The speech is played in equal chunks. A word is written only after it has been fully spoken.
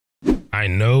I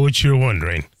know what you're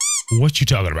wondering. What you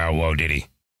talking about, Whoa Diddy?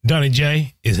 Donnie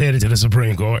J is headed to the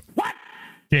Supreme Court. What?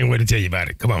 Can't wait to tell you about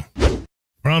it. Come on.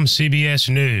 From CBS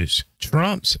News,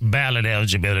 Trump's ballot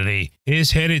eligibility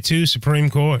is headed to Supreme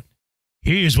Court.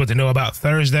 Here's what to know about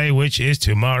Thursday, which is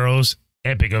tomorrow's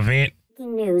epic event.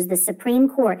 News, the Supreme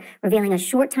Court revealing a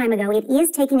short time ago it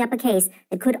is taking up a case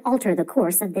that could alter the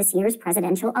course of this year's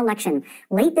presidential election.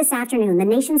 Late this afternoon, the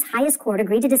nation's highest court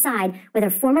agreed to decide whether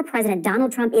former President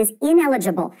Donald Trump is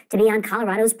ineligible to be on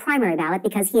Colorado's primary ballot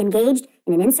because he engaged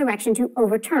in an insurrection to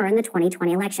overturn the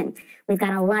 2020 election. We've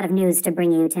got a lot of news to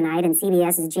bring you tonight, and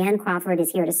CBS's Jan Crawford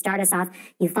is here to start us off.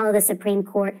 You follow the Supreme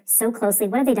Court so closely.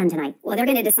 What have they done tonight? Well, they're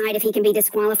going to decide if he can be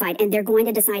disqualified, and they're going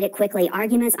to decide it quickly.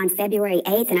 Arguments on February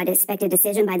 8th, and I'd expect a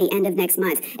decision by the end of next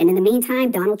month. And in the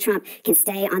meantime, Donald Trump can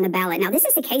stay on the ballot. Now, this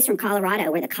is the case from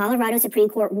Colorado, where the Colorado Supreme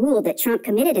Court ruled that Trump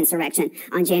committed insurrection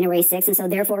on January 6th, and so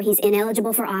therefore he's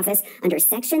ineligible for office under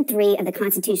Section 3 of the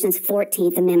Constitution's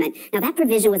 14th Amendment. Now, that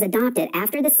provision was adopted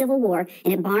after the Civil War,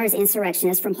 and it bars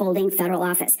insurrectionists from holding federal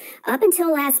office. Up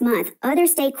until last month, other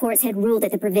state courts had ruled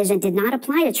that the provision did not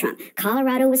apply to Trump.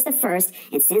 Colorado was the first,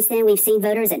 and since then we've seen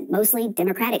voters in mostly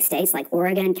Democratic states like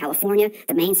Oregon, California,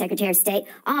 the Maine Secretary of State,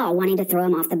 all wanting to throw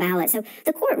him off the ballot. So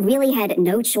the court really had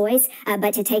no choice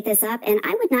but to take this up, and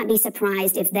I would not be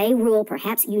surprised if they rule,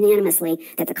 perhaps unanimously,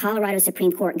 that the Colorado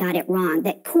Supreme Court got it wrong,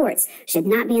 that courts should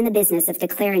not be in the business of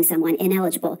declaring someone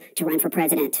ineligible to run for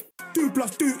president. 2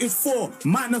 + 2 is 4,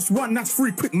 -1, that's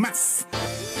 3, quick maths.